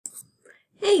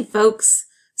Hey folks!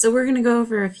 So we're going to go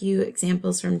over a few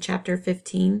examples from chapter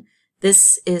 15.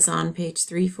 This is on page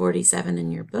 347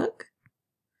 in your book.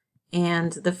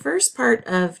 And the first part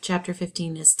of chapter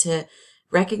 15 is to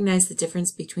recognize the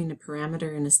difference between a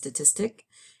parameter and a statistic.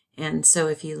 And so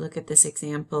if you look at this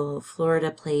example,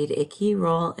 Florida played a key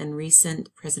role in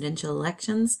recent presidential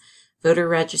elections. Voter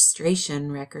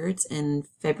registration records in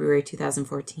February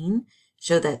 2014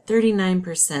 show that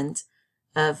 39%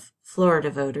 of Florida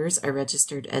voters are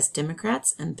registered as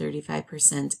Democrats and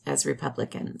 35% as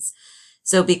Republicans.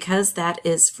 So because that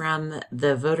is from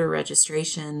the voter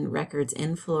registration records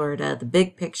in Florida, the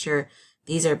big picture,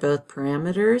 these are both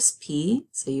parameters, P,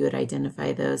 so you would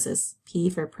identify those as P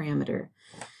for parameter.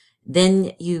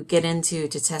 Then you get into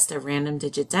to test a random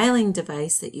digit dialing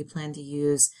device that you plan to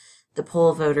use. The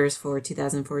poll voters for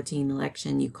 2014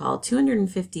 election, you call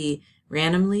 250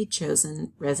 randomly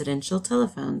chosen residential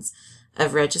telephones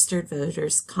of registered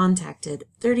voters contacted.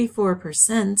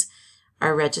 34%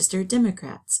 are registered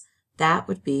Democrats. That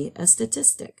would be a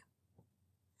statistic.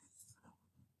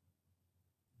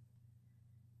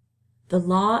 The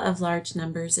law of large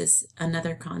numbers is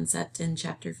another concept in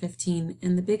chapter 15,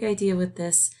 and the big idea with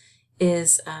this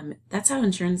is that's how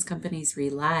insurance companies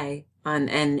rely on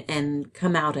and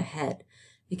come out ahead.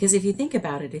 Because if you think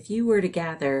about it, if you were to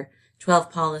gather 12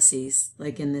 policies,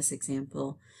 like in this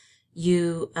example,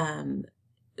 you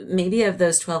maybe of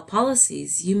those 12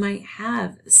 policies, you might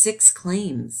have 6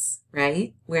 claims,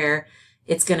 right? Where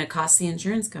it's going to cost the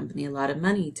insurance company a lot of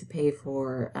money to pay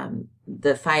for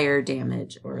the fire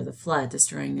damage or the flood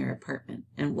destroying their apartment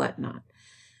and whatnot.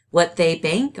 What they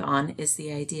bank on is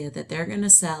the idea that they're going to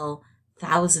sell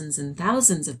thousands and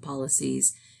thousands of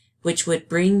policies, which would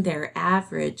bring their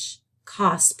average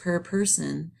cost per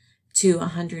person to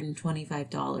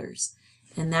 $125.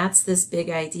 And that's this big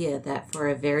idea that for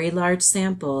a very large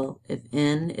sample, if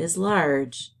N is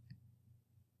large,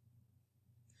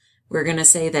 we're going to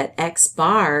say that X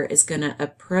bar is going to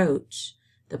approach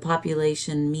the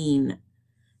population mean.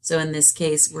 So in this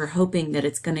case, we're hoping that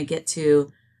it's going to get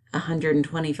to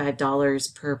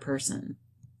 $125 per person.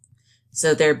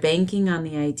 So they're banking on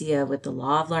the idea with the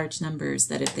law of large numbers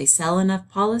that if they sell enough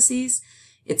policies,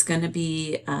 it's going to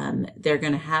be, they're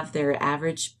going to have their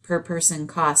average per person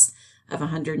cost of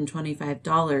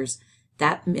 $125.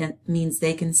 That means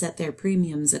they can set their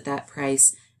premiums at that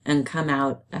price and come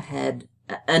out ahead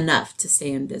enough to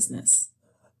stay in business.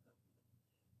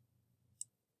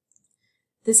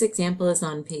 This example is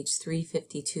on page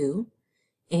 352,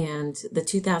 and the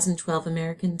 2012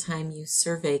 American Time Use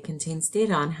Survey contains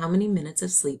data on how many minutes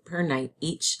of sleep per night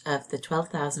each of the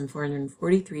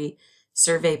 12,443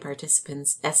 survey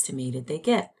participants estimated they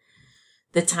get.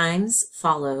 The times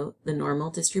follow the normal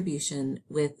distribution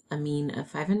with a mean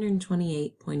of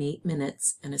 528.8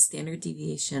 minutes and a standard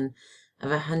deviation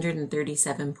of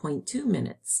 137.2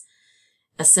 minutes.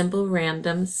 A simple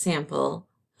random sample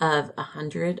of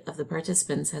 100 of the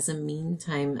participants has a mean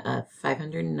time of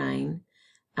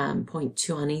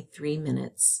 509.23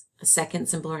 minutes. A second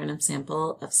simple random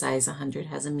sample of size 100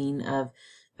 has a mean of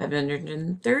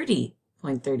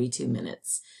 530.32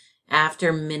 minutes.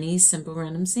 After many simple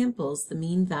random samples, the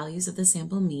mean values of the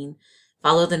sample mean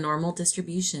follow the normal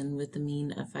distribution with the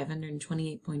mean of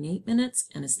 528.8 minutes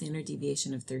and a standard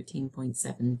deviation of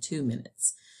 13.72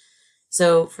 minutes.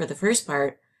 So for the first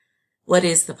part, what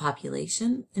is the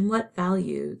population and what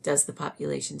value does the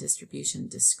population distribution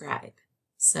describe?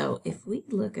 So if we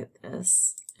look at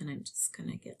this, and I'm just going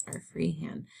to get our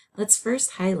freehand, let's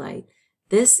first highlight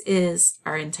this is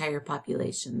our entire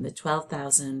population, the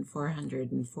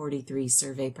 12,443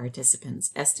 survey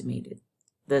participants estimated,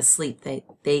 the sleep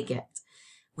they get.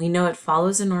 We know it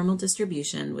follows a normal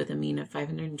distribution with a mean of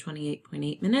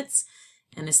 528.8 minutes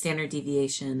and a standard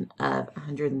deviation of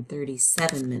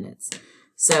 137 minutes.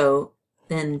 So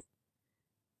the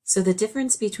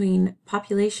difference between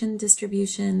population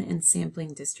distribution and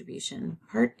sampling distribution.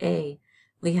 Part A,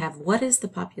 we have what is the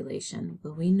population?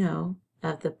 Well, we know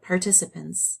of the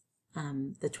participants,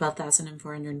 the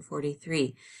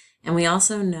 12,443. And we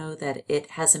also know that it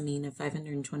has a mean of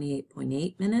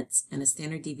 528.8 minutes and a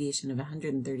standard deviation of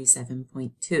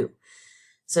 137.2.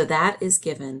 So that is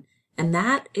given, and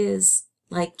that is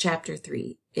like chapter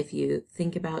 3. If you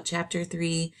think about chapter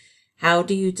 3, how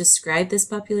do you describe this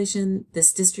population?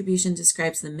 This distribution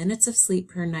describes the minutes of sleep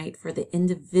per night for the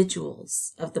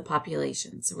individuals of the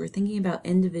population. So we're thinking about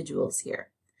individuals here.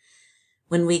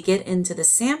 When we get into the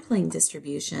sampling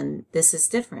distribution, this is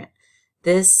different.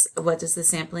 What does the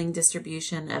sampling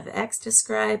distribution of X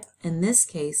describe? In this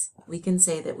case, we can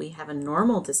say that we have a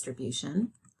normal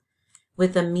distribution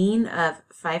with a mean of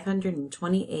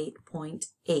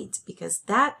 528.8, because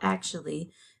that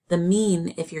actually, the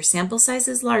mean, if your sample size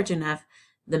is large enough,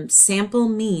 the sample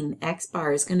mean, x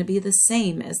bar, is going to be the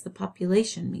same as the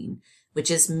population mean,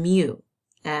 which is mu,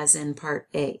 as in part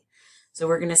A. So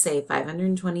we're going to say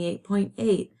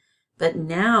 528.8, but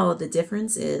now the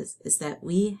difference is that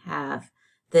we have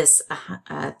this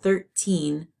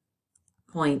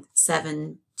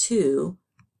 13.72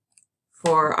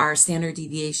 for our standard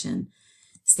deviation.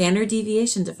 Standard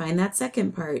deviation, to find that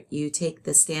second part, you take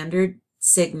the standard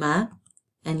sigma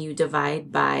and you divide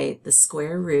by the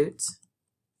square root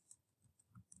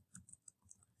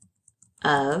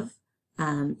of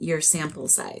your sample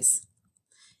size.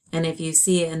 And if you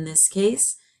see in this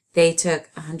case, they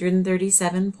took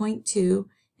 137.2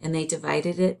 and they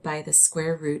divided it by the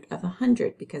square root of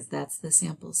 100, because that's the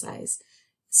sample size.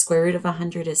 Square root of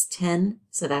 100 is 10,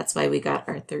 so that's why we got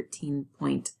our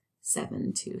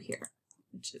 13.72 here,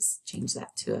 which is change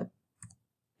that to a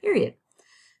period.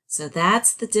 So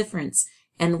that's the difference.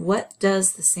 And what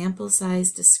does the sample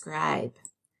size describe?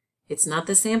 It's not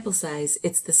the sample size,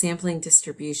 it's the sampling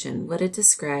distribution. What it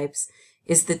describes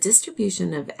is the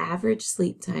distribution of average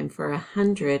sleep time for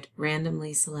 100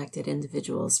 randomly selected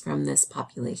individuals from this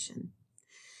population.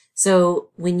 So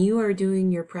when you are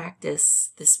doing your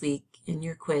practice this week in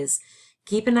your quiz,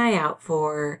 keep an eye out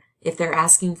for if they're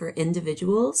asking for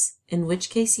individuals, in which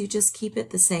case you just keep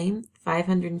it the same,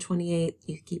 528,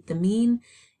 you keep the mean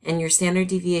and your standard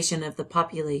deviation of the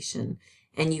population,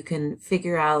 and you can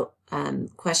figure out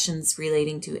questions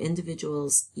relating to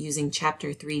individuals using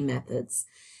Chapter 3 methods.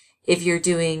 If you're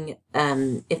doing,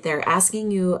 if they're asking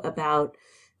you about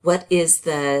what is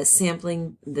the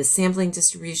sampling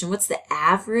distribution, what's the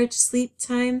average sleep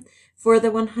time for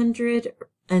the 100,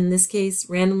 in this case,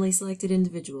 randomly selected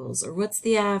individuals, or what's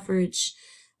the average,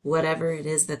 whatever it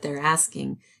is that they're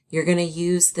asking, you're going to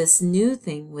use this new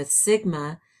thing with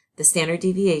sigma, the standard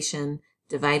deviation,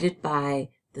 divided by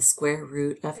the square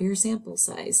root of your sample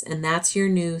size. And that's your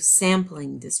new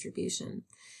sampling distribution.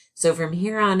 So from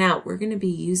here on out, we're going to be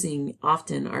using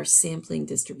often our sampling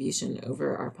distribution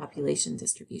over our population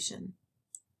distribution.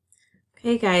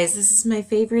 Okay, guys, this is my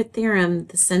favorite theorem,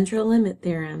 the central limit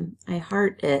theorem. I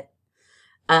heart it.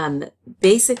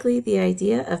 Basically, the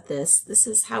idea of this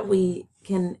is how we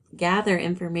can gather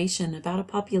information about a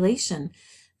population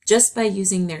just by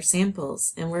using their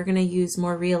samples. And we're going to use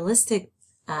more realistic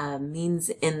means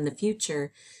in the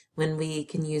future when we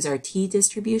can use our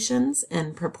t-distributions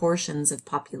and proportions of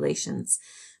populations.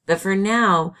 But for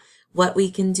now, what we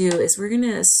can do is we're going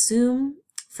to assume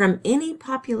from any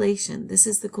population, this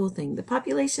is the cool thing, the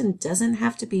population doesn't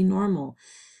have to be normal,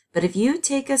 but if you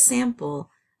take a sample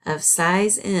of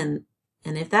size n,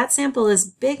 and if that sample is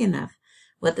big enough,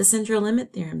 what the central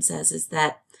limit theorem says is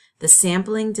that the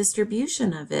sampling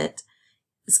distribution of it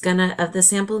is of the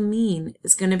sample mean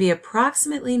is going to be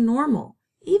approximately normal,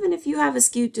 even if you have a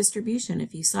skewed distribution.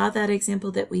 If you saw that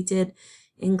example that we did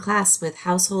in class with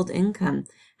household income,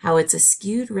 how it's a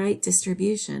skewed right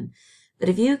distribution. But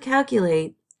if you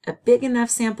calculate a big enough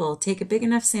sample, take a big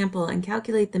enough sample and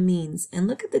calculate the means and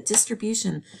look at the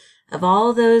distribution of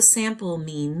all those sample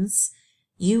means,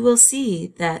 you will see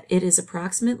that it is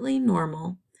approximately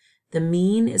normal. The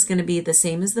mean is going to be the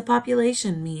same as the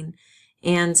population mean,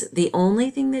 and the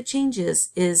only thing that changes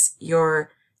is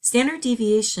your standard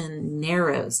deviation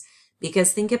narrows,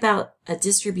 because think about a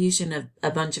distribution of a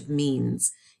bunch of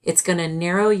means. It's going to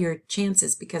narrow your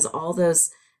chances because all those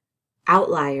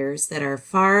outliers that are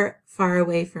far, far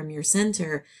away from your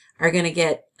center are going to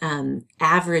get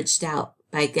averaged out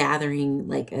by gathering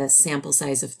like a sample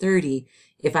size of 30.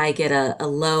 If I get a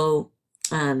low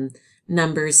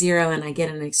number 0 and I get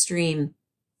an extreme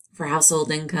for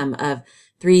household income of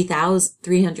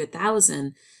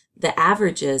 300,000, the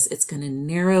averages, it's going to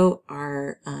narrow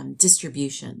our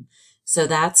distribution. So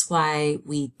that's why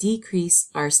we decrease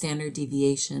our standard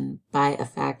deviation by a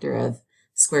factor of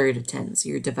square root of 10. So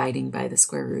you're dividing by the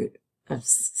square root of,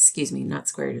 excuse me, not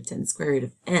square root of 10, square root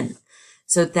of n.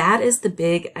 So that is the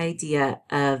big idea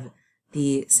of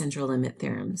the central limit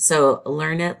theorem. So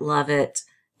learn it, love it,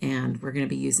 and we're going to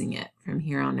be using it from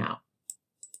here on out.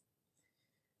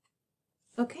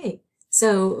 Okay.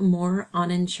 So more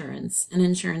on insurance. An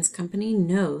insurance company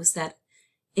knows that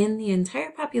in the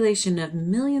entire population of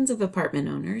millions of apartment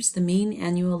owners, the mean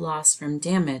annual loss from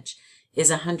damage is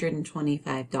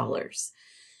 $125.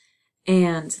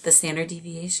 And the standard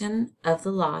deviation of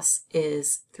the loss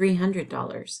is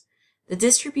 $300. The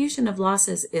distribution of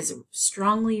losses is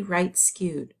strongly right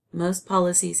skewed. Most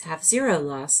policies have 0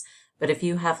 loss, but a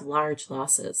few have large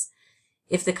losses.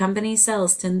 If the company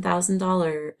sells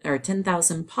 $10,000 or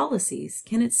 10,000 policies,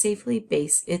 can it safely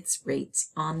base its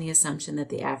rates on the assumption that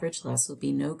the average loss will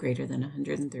be no greater than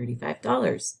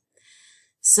 $135?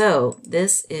 So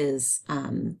this is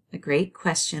a great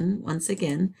question. Once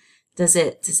again, does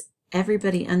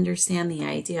everybody understand the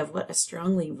idea of what a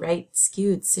strongly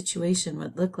right-skewed situation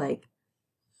would look like?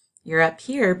 You're up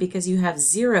here because you have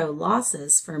 0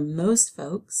 losses for most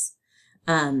folks.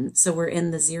 So we're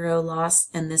in the 0 loss,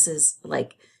 and this is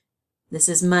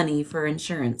money for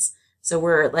insurance. So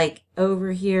we're like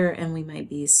over here, and we might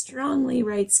be strongly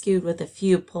right-skewed with a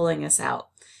few pulling us out.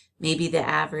 Maybe the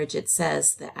average, it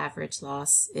says the average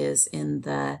loss is in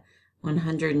the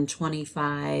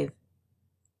 125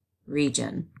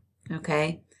 region.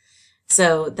 Okay,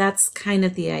 so that's kind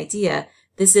of the idea.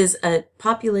 This is a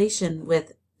population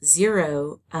with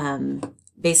 0,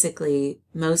 basically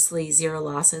mostly 0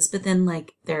 losses, but then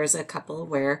like there's a couple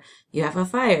where you have a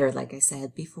fire, like I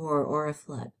said before, or a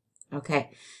flood.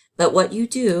 Okay, but what you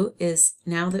do is,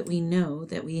 now that we know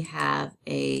that we have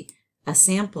a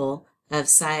sample of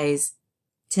size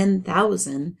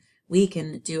 10,000, we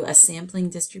can do a sampling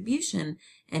distribution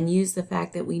and use the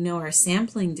fact that we know our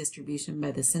sampling distribution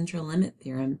by the central limit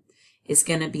theorem is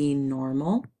going to be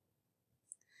normal.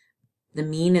 The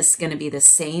mean is going to be the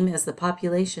same as the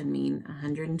population mean,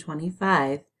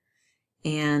 125,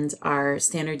 and our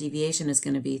standard deviation is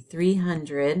going to be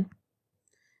 300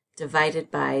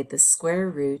 divided by the square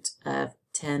root of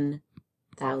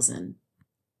 10,000.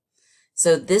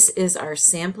 So this is our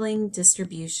sampling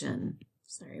distribution.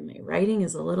 Sorry, my writing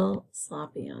is a little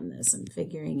sloppy on this. I'm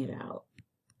figuring it out.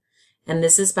 And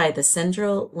this is by the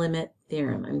central limit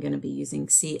theorem. I'm going to be using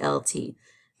CLT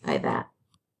by that.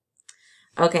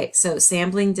 Okay, so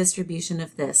sampling distribution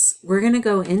of this. We're going to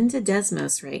go into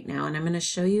Desmos right now, and I'm going to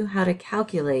show you how to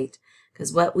calculate,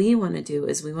 because what we want to do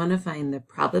is we want to find the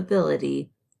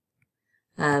probability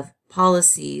of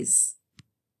policies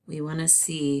we want to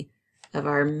see of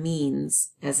our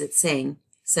means, as it's saying.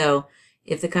 So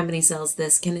if the company sells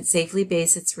this, can it safely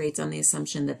base its rates on the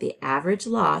assumption that the average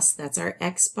loss, that's our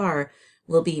X bar,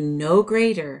 will be no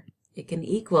greater, it can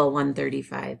equal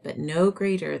 135, but no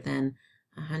greater than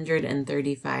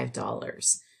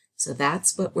 $135. So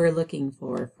that's what we're looking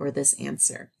for this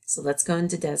answer. So let's go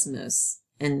into Desmos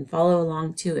and follow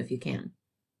along too if you can.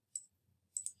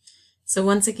 So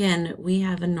once again, we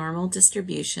have a normal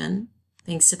distribution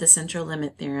thanks to the central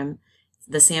limit theorem.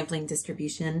 The sampling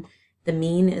distribution, the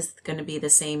mean is going to be the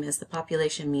same as the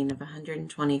population mean of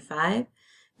 125,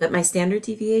 but my standard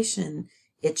deviation,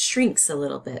 it shrinks a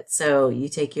little bit. So you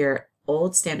take your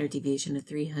old standard deviation of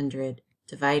 300,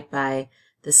 divide by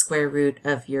the square root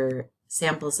of your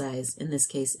sample size, in this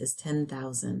case is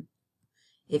 10,000.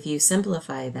 If you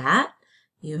simplify that,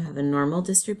 you have a normal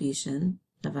distribution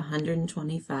of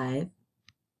 125,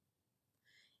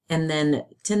 and then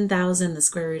 10,000, the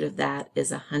square root of that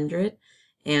is 100,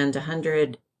 and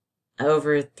 100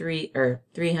 over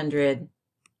 300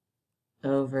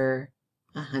 over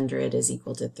 100 is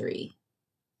equal to 3.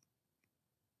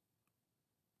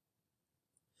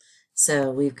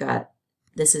 So we've got,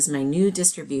 this is my new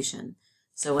distribution.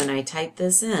 So when I type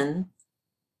this in,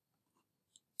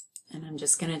 and I'm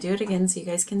just going to do it again so you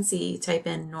guys can see, type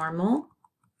in normal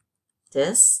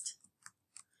dist,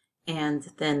 and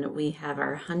then we have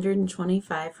our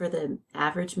 125 for the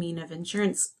average mean of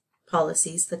insurance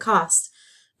policies, the cost.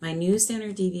 My new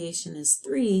standard deviation is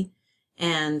 3,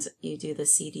 and you do the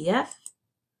CDF,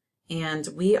 and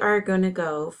we are going to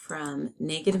go from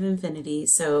negative infinity,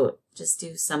 so just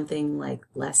do something like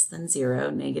less than 0,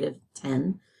 negative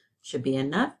 10 should be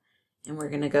enough, and we're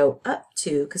going to go up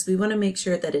to, because we want to make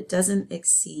sure that it doesn't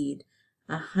exceed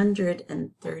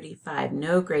 135,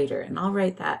 no greater, and I'll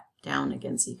write that down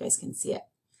again so you guys can see it.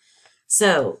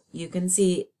 So you can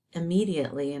see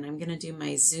immediately, and I'm going to do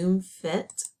my zoom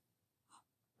fit.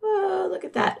 Whoa, look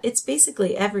at that. It's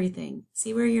basically everything.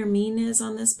 See where your mean is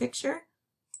on this picture?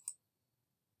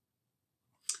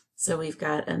 So we've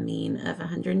got a mean of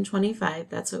 125.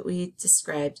 That's what we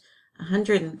described.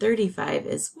 135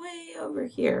 is way over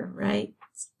here, right?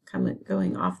 It's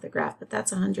going off the graph, but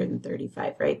that's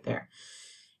 135 right there.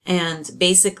 And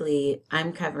basically,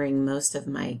 I'm covering most of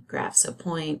my graph. So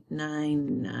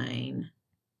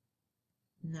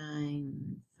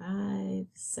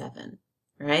 0.99957,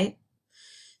 right?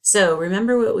 So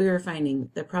remember what we were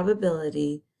finding, the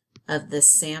probability of the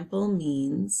sample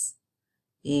means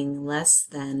being less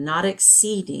than, not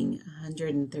exceeding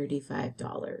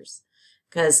 $135.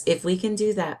 Because if we can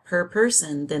do that per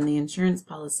person, then the insurance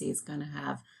policy is going to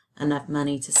have enough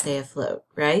money to stay afloat,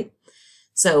 right?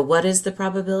 So what is the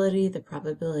probability? The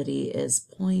probability is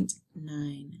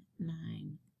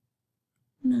 0.999.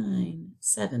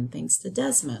 0.97 thanks to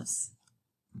Desmos.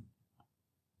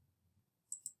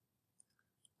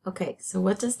 Okay, so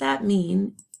what does that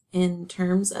mean in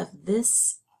terms of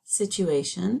this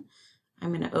situation?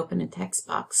 I'm going to open a text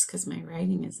box because my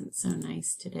writing isn't so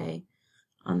nice today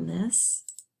on this.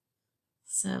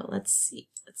 So let's see.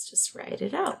 Let's just write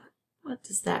it out. What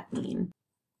does that mean?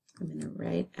 I'm going to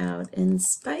write out, in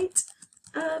spite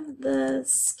of the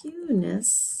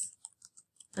skewness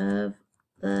of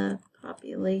the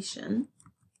population,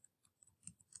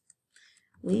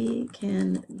 we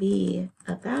can be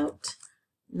about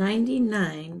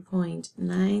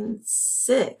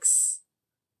 99.96, as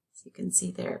you can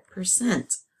see there,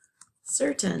 percent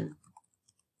certain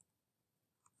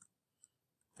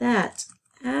that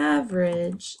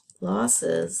average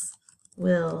losses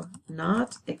will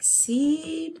not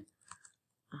exceed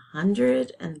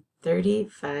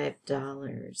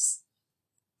 $135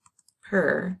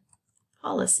 per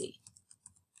policy.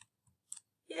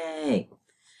 Yay!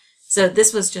 So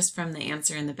this was just from the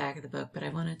answer in the back of the book, but I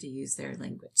wanted to use their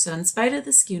language. So in spite of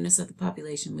the skewness of the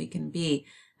population, we can be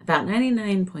about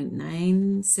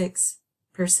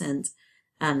 99.96%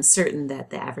 certain that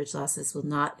the average losses will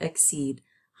not exceed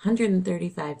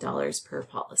 $135 per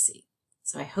policy.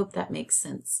 So I hope that makes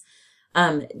sense.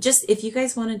 Just if you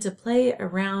guys wanted to play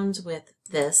around with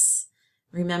this,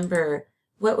 remember,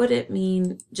 what would it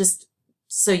mean, just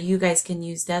so you guys can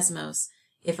use Desmos,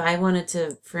 if I wanted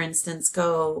to, for instance,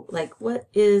 go like, what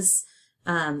would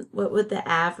the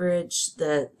average,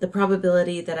 the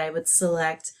probability that I would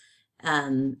select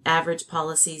average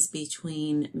policies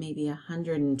between maybe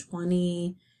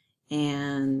 120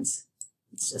 and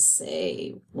let's just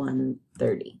say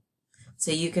 130.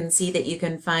 So you can see that you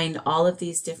can find all of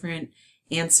these different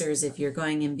answers if you're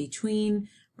going in between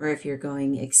or if you're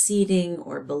going exceeding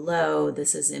or below.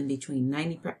 This is in between.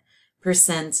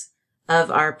 90%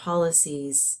 of our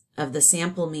policies of the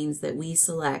sample means that we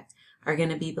select are going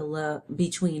to be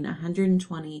between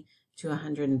 120 to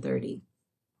 130.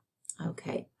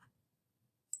 Okay,